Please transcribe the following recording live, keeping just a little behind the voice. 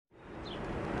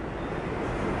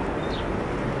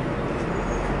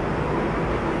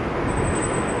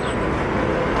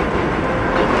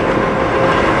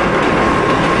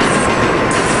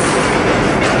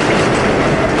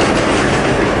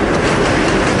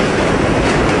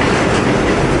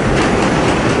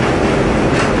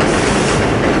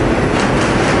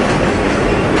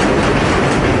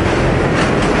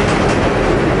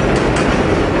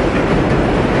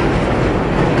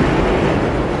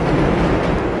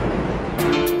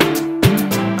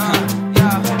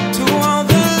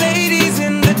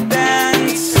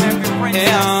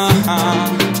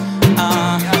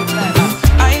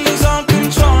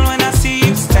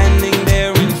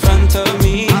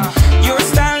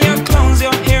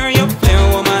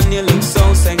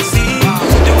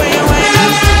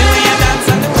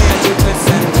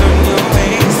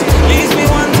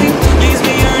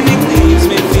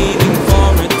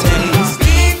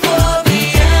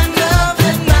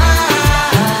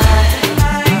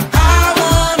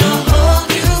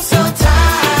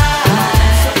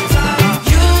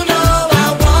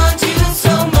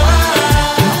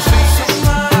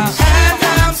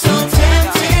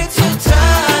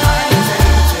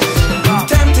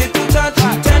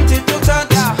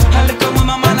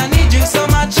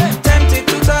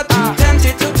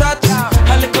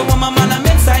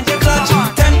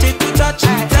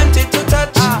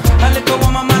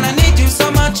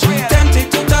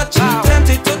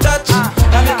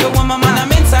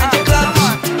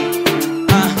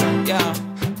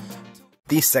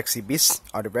sexy beasts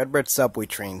are the Redbird subway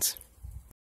trains.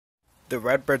 The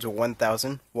Redbirds are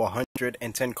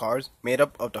 1,110 cars made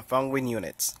up of the following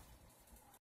units: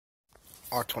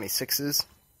 R26s,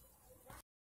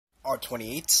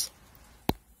 R28s,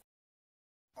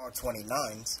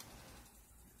 R29s,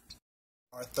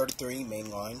 R33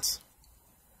 main lines,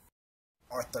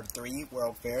 R33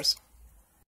 world fairs,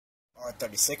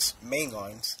 R36 main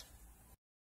lines,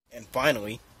 and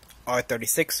finally,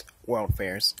 R36 world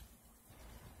fairs.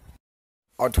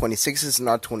 R26s and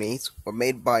R28s were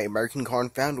made by American Car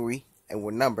and Foundry and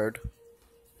were numbered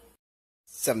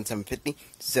 7750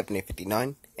 to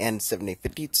 7859 and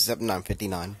 7850 to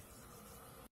 7959.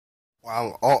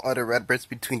 While all other Redbirds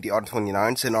between the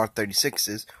R29s and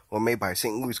R36s were made by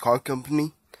St. Louis Car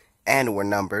Company and were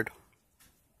numbered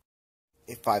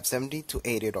 8570 to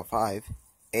 8805,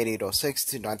 8806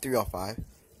 to 9305,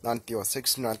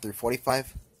 9306 to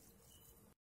 9345,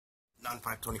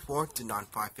 9524 to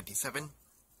 9557,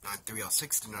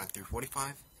 9306 to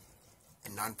 9345,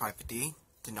 and 9558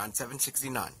 to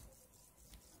 9769.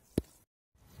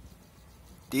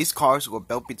 These cars were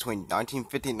built between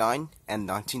 1959 and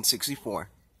 1964.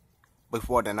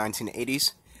 Before the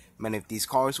 1980s, many of these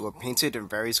cars were painted in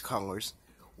various colors,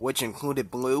 which included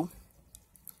blue,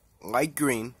 light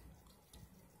green,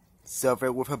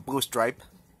 silver with a blue stripe,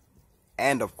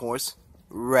 and of course,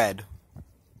 red.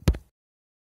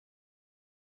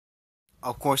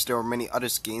 Of course, there were many other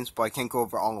schemes, but I can't go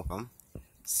over all of them.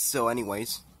 So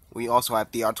anyways, we also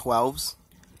have the R12s,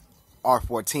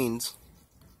 R14s,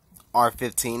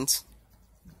 R15s,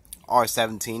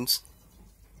 R17s,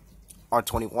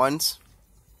 R21s,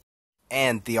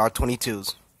 and the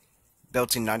R22s,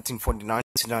 built in 1949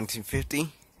 to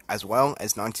 1950, as well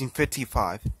as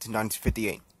 1955 to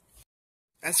 1958.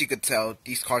 As you could tell,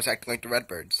 these cars act like the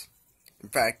Redbirds. In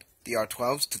fact, the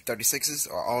R12s to 36s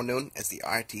are all known as the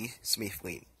IRT Smith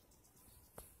fleet.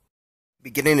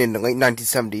 Beginning in the late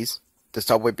 1970s, the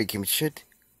subway became shit,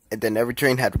 and then every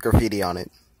train had graffiti on it.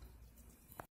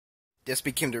 This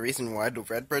became the reason why the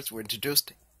Redbirds were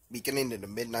introduced beginning in the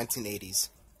mid-1980s.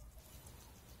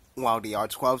 While the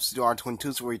R12s to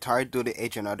R22s were retired due to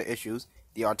age and other issues,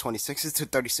 the R26s to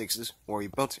 36s were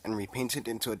rebuilt and repainted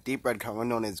into a deep red color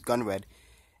known as Gun Red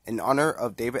in honor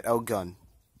of David L. Gunn.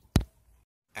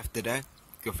 After that,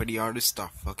 graffiti artists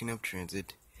stopped fucking up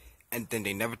transit, and then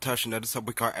they never touched another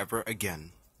subway car ever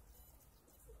again.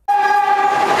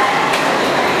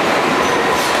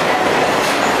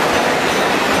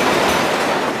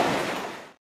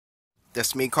 The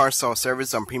SME car saw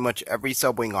service on pretty much every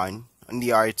subway line on the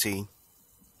IRT.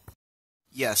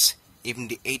 Yes, even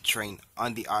the 8 train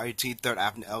on the IRT 3rd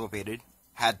Avenue Elevated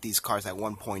had these cars at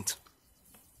one point.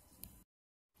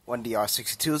 When the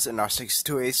R62s and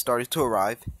R62As started to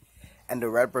arrive, and the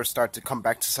Redbirds started to come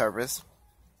back to service,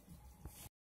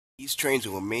 these trains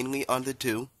were mainly on the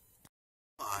 2,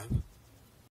 5,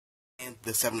 and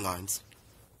the 7 lines.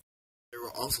 There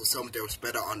were also some that were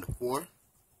spread out on the 4,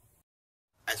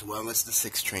 as well as the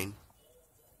 6 train.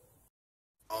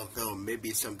 Although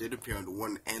maybe some did appear on the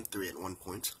 1 and 3 at one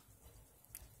point.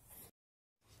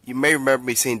 You may remember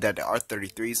me saying that the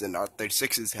R33s and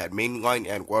R36s had mainline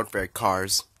and world fair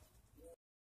cars.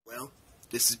 Well,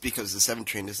 this is because the 7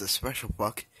 train is a special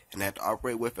buck and had to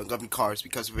operate with 11 cars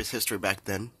because of its history back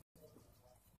then.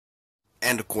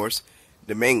 And of course,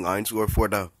 the main lines were for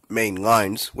the main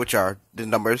lines, which are the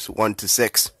numbers 1 to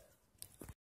 6.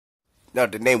 Now,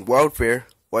 the name World Fair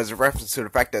was a reference to the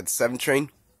fact that the 7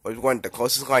 train was one of the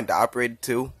closest line to operate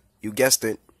to, you guessed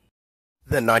it,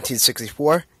 the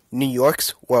 1964 New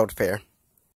York's World Fair.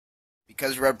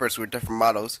 Because Redbirds were different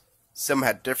models, some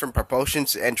had different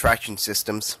propulsions and traction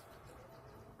systems.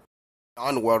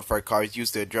 Non-World Fair cars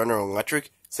used the General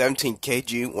Electric 17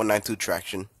 kg 192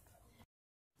 traction,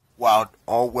 while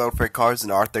all World Fair cars in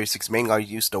the R36 main line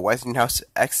used the Westinghouse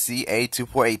XCA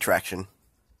 248 traction.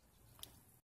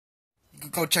 You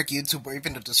can go check YouTube or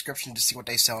even the description to see what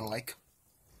they sound like.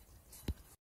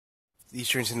 These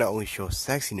trains not only show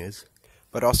sexiness,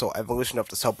 but also evolution of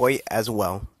the subway as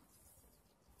well.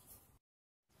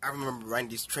 I remember riding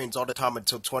these trains all the time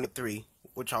until 23,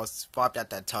 which I was 5 at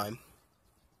that time.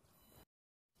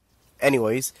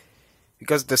 Anyways,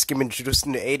 because of the scheme introduced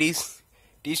in the 80s,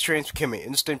 these trains became an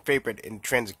instant favorite in the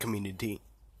transit community.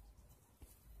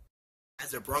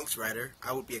 As a Bronx rider,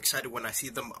 I would be excited when I see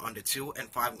them on the 2 and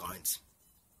 5 lines.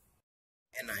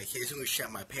 And I occasionally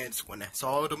shat my pants when I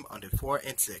saw them on the 4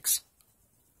 and 6.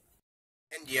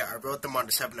 And yeah, I rode them on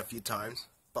the 7 a few times,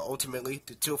 but ultimately,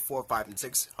 the 2, 4, 5, and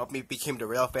 6 helped me become the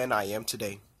rail fan I am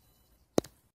today.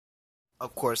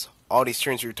 Of course, all these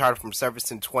trains retired from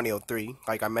service in 2003,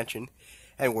 like I mentioned,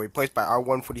 and were replaced by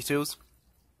R142s.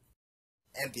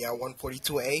 and the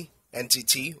R142A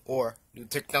NTT or New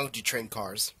Technology Train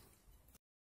cars.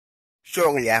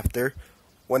 Shortly after,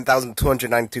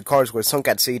 1,292 cars were sunk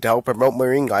at sea to help promote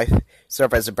marine life,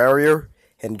 serve as a barrier,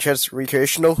 and just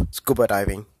recreational scuba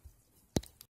diving.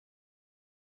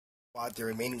 While the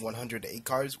remaining 108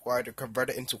 cars were either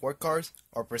converted into work cars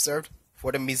or preserved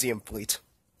for the museum fleet.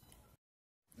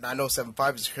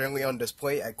 9075 is currently on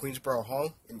display at Queensborough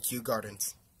Hall in Kew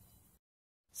Gardens.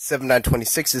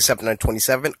 7926 and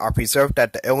 7927 are preserved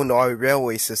at the Illinois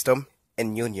Railway System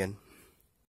in Union.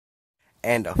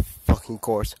 And of fucking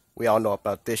course, we all know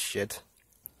about this shit.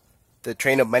 The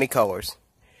train of many colors,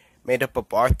 made up of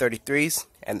R33s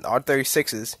and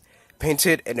R36s,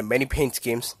 painted in the many paint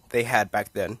schemes they had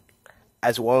back then,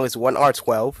 as well as one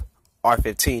R12,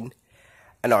 R15,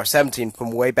 and R17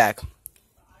 from way back.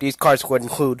 These cars would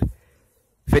include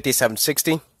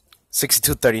 5760,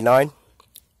 6239,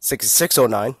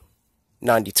 6609,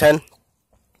 9010,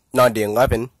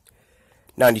 9011,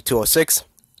 9206,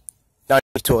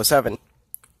 9207,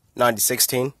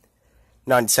 9016,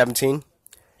 9017,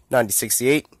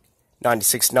 9068,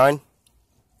 969,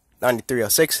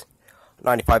 9306,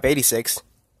 9586,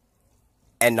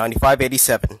 and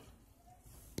 9587.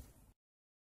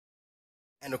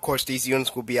 And of course, these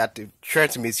units will be at the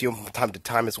Transit Museum from time to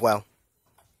time as well.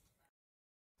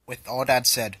 With all that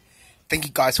said, thank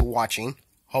you guys for watching.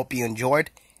 Hope you enjoyed,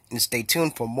 and stay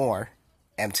tuned for more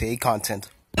MTA content.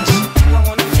 I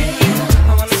wanna feel you,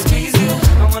 I wanna squeeze you,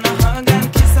 I wanna hug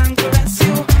and kiss and caress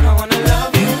you, I wanna